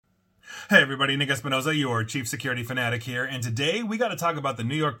Hey everybody, Nick Espinoza, your chief security fanatic here, and today we got to talk about the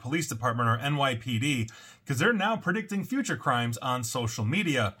New York Police Department, or NYPD, because they're now predicting future crimes on social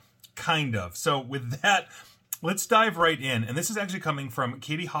media, kind of. So with that, let's dive right in, and this is actually coming from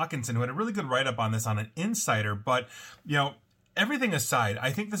Katie Hawkinson, who had a really good write-up on this on an Insider, but, you know, everything aside,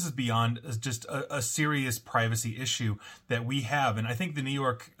 I think this is beyond just a serious privacy issue that we have, and I think the New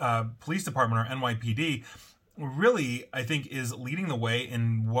York Police Department, or NYPD, really, I think, is leading the way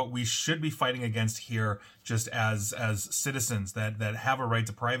in what we should be fighting against here, just as citizens that have a right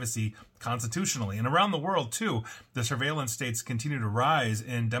to privacy constitutionally. And around the world, too, the surveillance states continue to rise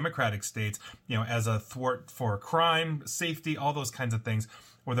in democratic states, you know, as a thwart for crime, safety, all those kinds of things,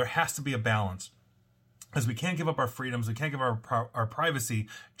 where there has to be a balance. Because we can't give up our freedoms, we can't give our privacy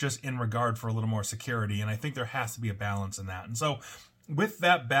just in regard for a little more security. And I think there has to be a balance in that. And so, with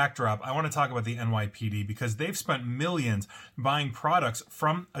that backdrop, I want to talk about the NYPD because they've spent millions buying products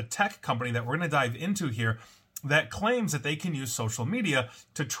from a tech company that we're going to dive into here that claims that they can use social media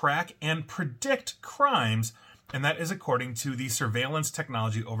to track and predict crimes. And that is according to the Surveillance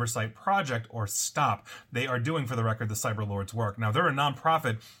Technology Oversight Project, or STOP. They are doing, for the record, the cyber lords' work. Now, they're a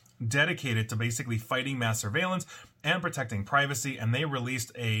nonprofit dedicated to basically fighting mass surveillance and protecting privacy, and they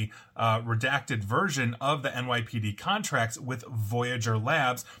released a redacted version of the NYPD contracts with Voyager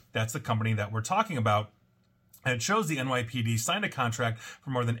Labs. That's the company that we're talking about. And it shows the NYPD signed a contract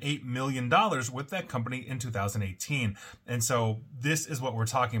for more than $8 million with that company in 2018. And so this is what we're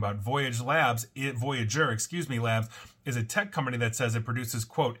talking about. Voyager Labs is a tech company that says it produces,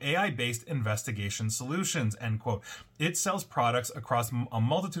 quote, AI-based investigation solutions, end quote. It sells products across a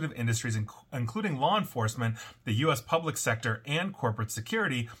multitude of industries, including law enforcement, the U.S. public sector, and corporate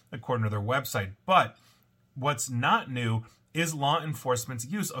security, according to their website. But what's not new is law enforcement's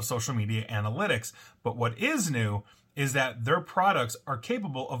use of social media analytics. But what is new is that their products are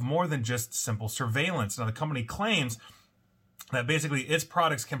capable of more than just simple surveillance. Now, the company claims that basically its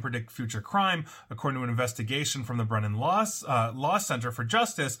products can predict future crime, according to an investigation from the Brennan Law Center for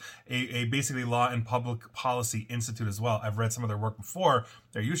Justice, a basically law and public policy institute as well. I've read some of their work before.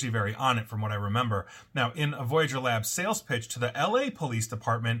 They're usually very on it from what I remember. Now, in a Voyager Labs sales pitch to the LA Police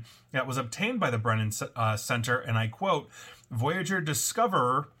Department that was obtained by the Brennan Center, and I quote, Voyager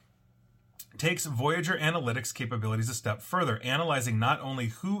Discoverer takes Voyager Analytics capabilities a step further, analyzing not only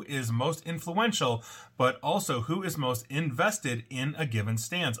who is most influential, but also who is most invested in a given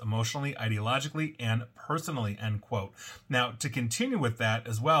stance, emotionally, ideologically, and personally, end quote. Now, to continue with that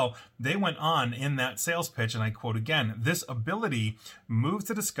as well, they went on in that sales pitch, and I quote again, this ability moves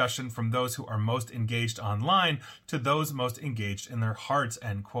the discussion from those who are most engaged online to those most engaged in their hearts,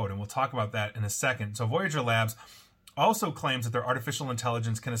 end quote. And we'll talk about that in a second. So Voyager Labs also claims that their artificial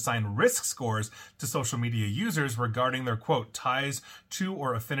intelligence can assign risk scores to social media users regarding their, quote, ties to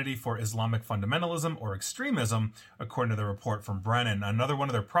or affinity for Islamic fundamentalism or extremism, according to the report from Brennan. Another one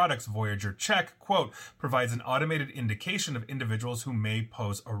of their products, Voyager Check, quote, provides an automated indication of individuals who may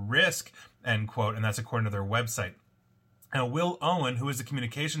pose a risk, end quote, and that's according to their website. Now, Will Owen, who is the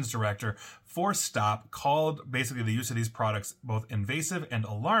communications director for STOP, called basically the use of these products both invasive and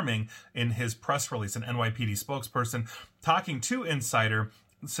alarming in his press release. An NYPD spokesperson talking to Insider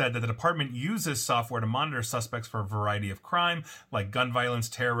said that the department uses software to monitor suspects for a variety of crime, like gun violence,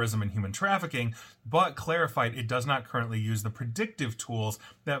 terrorism, and human trafficking, but clarified it does not currently use the predictive tools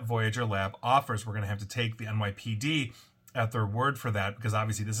that Voyager Lab offers. We're going to have to take the NYPD at their word for that, because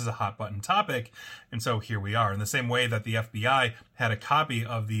obviously this is a hot button topic, and so here we are. In the same way that the FBI had a copy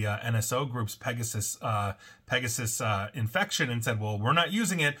of the NSO Group's Pegasus infection and said, well, we're not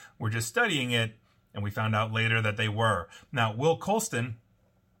using it, we're just studying it, and we found out later that they were. Now, Will Colston,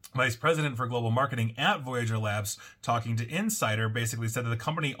 Vice President for Global Marketing at Voyager Labs, talking to Insider, basically said that the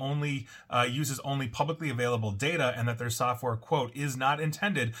company only uses only publicly available data and that their software, quote, is not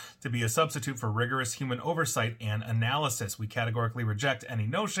intended to be a substitute for rigorous human oversight and analysis. We categorically reject any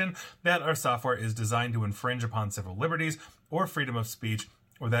notion that our software is designed to infringe upon civil liberties or freedom of speech,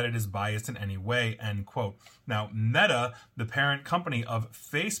 or that it is biased in any way, end quote. Now, Meta, the parent company of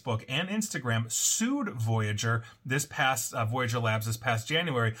Facebook and Instagram, sued Voyager Voyager Labs this past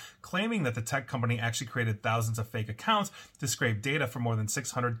January, claiming that the tech company actually created thousands of fake accounts to scrape data from more than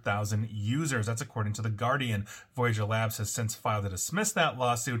 600,000 users. That's according to The Guardian. Voyager Labs has since filed to dismiss that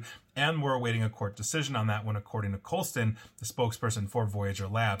lawsuit, and we're awaiting a court decision on that one, according to Colston, the spokesperson for Voyager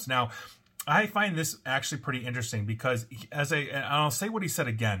Labs. Now, I find this actually pretty interesting because, and I'll say what he said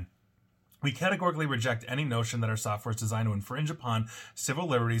again, we categorically reject any notion that our software is designed to infringe upon civil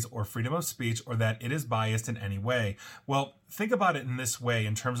liberties or freedom of speech, or that it is biased in any way. Well, think about it in this way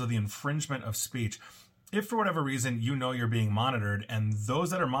in terms of the infringement of speech. if for whatever reason you know you're being monitored, and those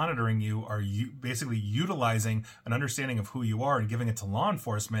that are monitoring you are basically utilizing an understanding of who you are and giving it to law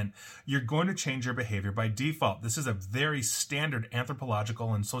enforcement, you're going to change your behavior by default. This is a very standard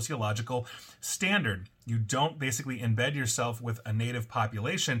anthropological and sociological standard. You don't basically embed yourself with a native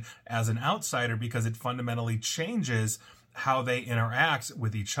population as an outsider, because it fundamentally changes how they interact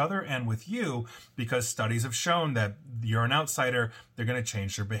with each other and with you, because studies have shown that you're an outsider, they're going to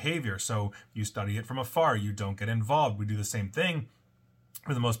change their behavior. So you study it from afar, you don't get involved. We do the same thing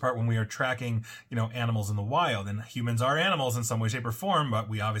for the most part when we are tracking, animals in the wild. And humans are animals in some way, shape, or form, but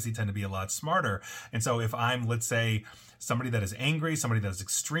we obviously tend to be a lot smarter. And so if I'm, let's say, somebody that is angry, somebody that is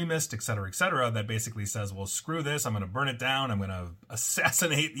extremist, et cetera, that basically says, well, screw this, I'm going to burn it down, I'm going to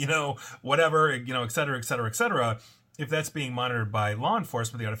assassinate, whatever, et cetera, if that's being monitored by law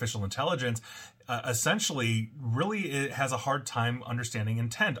enforcement, the artificial intelligence, essentially really it has a hard time understanding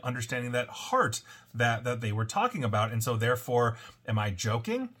intent, understanding that heart that they were talking about. And so therefore, am I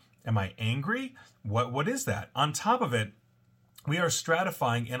joking? Am I angry? What is that? On top of it, we are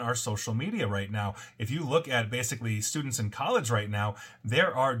stratifying in our social media right now. If you look at basically students in college right now,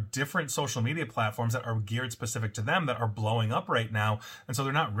 there are different social media platforms that are geared specific to them that are blowing up right now. And so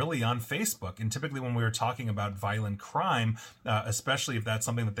they're not really on Facebook. And typically when we were talking about violent crime, especially if that's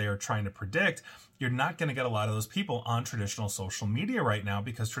something that they are trying to predict, you're not going to get a lot of those people on traditional social media right now,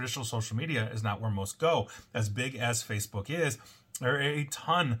 because traditional social media is not where most go. As big as Facebook is, there are a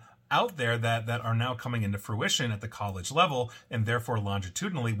ton out there that are now coming into fruition at the college level, and therefore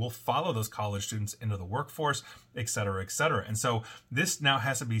longitudinally will follow those college students into the workforce, et cetera, et cetera. And so this now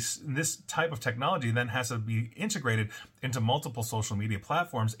has to be, this type of technology then has to be integrated into multiple social media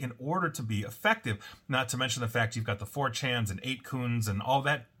platforms in order to be effective. Not to mention the fact you've got the 4chans and 8kuns and all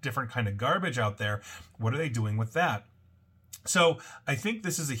that different kind of garbage out there. What are they doing with that? So I think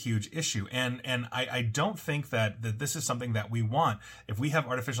this is a huge issue, and I don't think that this is something that we want. If we have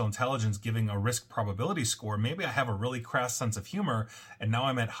artificial intelligence giving a risk probability score, maybe I have a really crass sense of humor, and now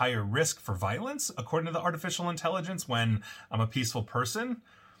I'm at higher risk for violence, according to the artificial intelligence, when I'm a peaceful person.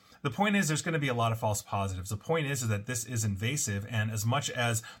 The point is, there's going to be a lot of false positives. The point is that this is invasive, and as much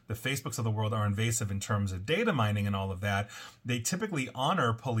as the Facebooks of the world are invasive in terms of data mining and all of that, they typically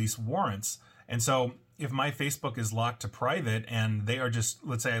honor police warrants. And so if my Facebook is locked to private and they are just,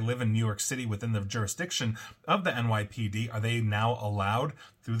 let's say I live in New York City within the jurisdiction of the NYPD, are they now allowed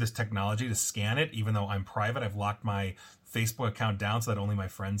through this technology to scan it even though I'm private? I've locked my Facebook account down so that only my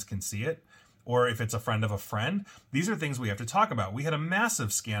friends can see it. Or if it's a friend of a friend, these are things we have to talk about. We had a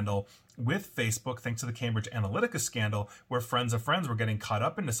massive scandal with Facebook, thanks to the Cambridge Analytica scandal, where friends of friends were getting caught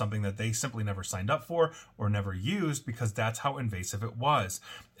up into something that they simply never signed up for or never used, because that's how invasive it was.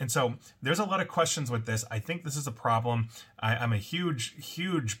 And so there's a lot of questions with this. I think this is a problem. I'm a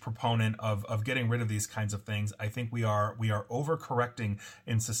huge proponent of getting rid of these kinds of things. I think we are overcorrecting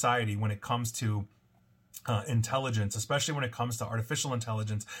in society when it comes to intelligence, especially when it comes to artificial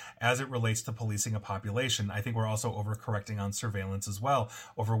intelligence as it relates to policing a population. I think we're also overcorrecting on surveillance as well.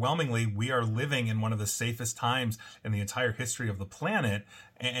 Overwhelmingly, we are living in one of the safest times in the entire history of the planet,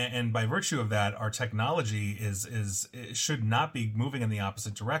 and by virtue of that, our technology it should not be moving in the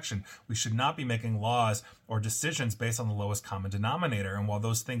opposite direction. We should not be making laws or decisions based on the lowest common denominator. And while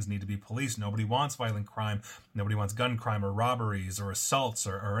those things need to be policed, nobody wants violent crime, nobody wants gun crime or robberies or assaults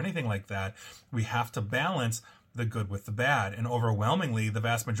or anything like that. We have to balance the good with the bad. And overwhelmingly, the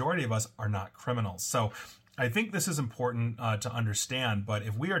vast majority of us are not criminals. So I think this is important to understand. But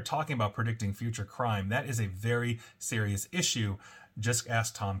if we are talking about predicting future crime, that is a very serious issue. Just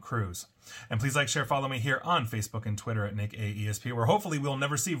ask Tom Cruise. And please like, share, follow me here on Facebook and Twitter at NickAESP, where hopefully we'll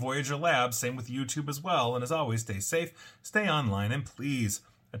never see Voyager Labs. Same with YouTube as well. And as always, stay safe, stay online, and please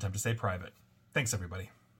attempt to stay private. Thanks, everybody.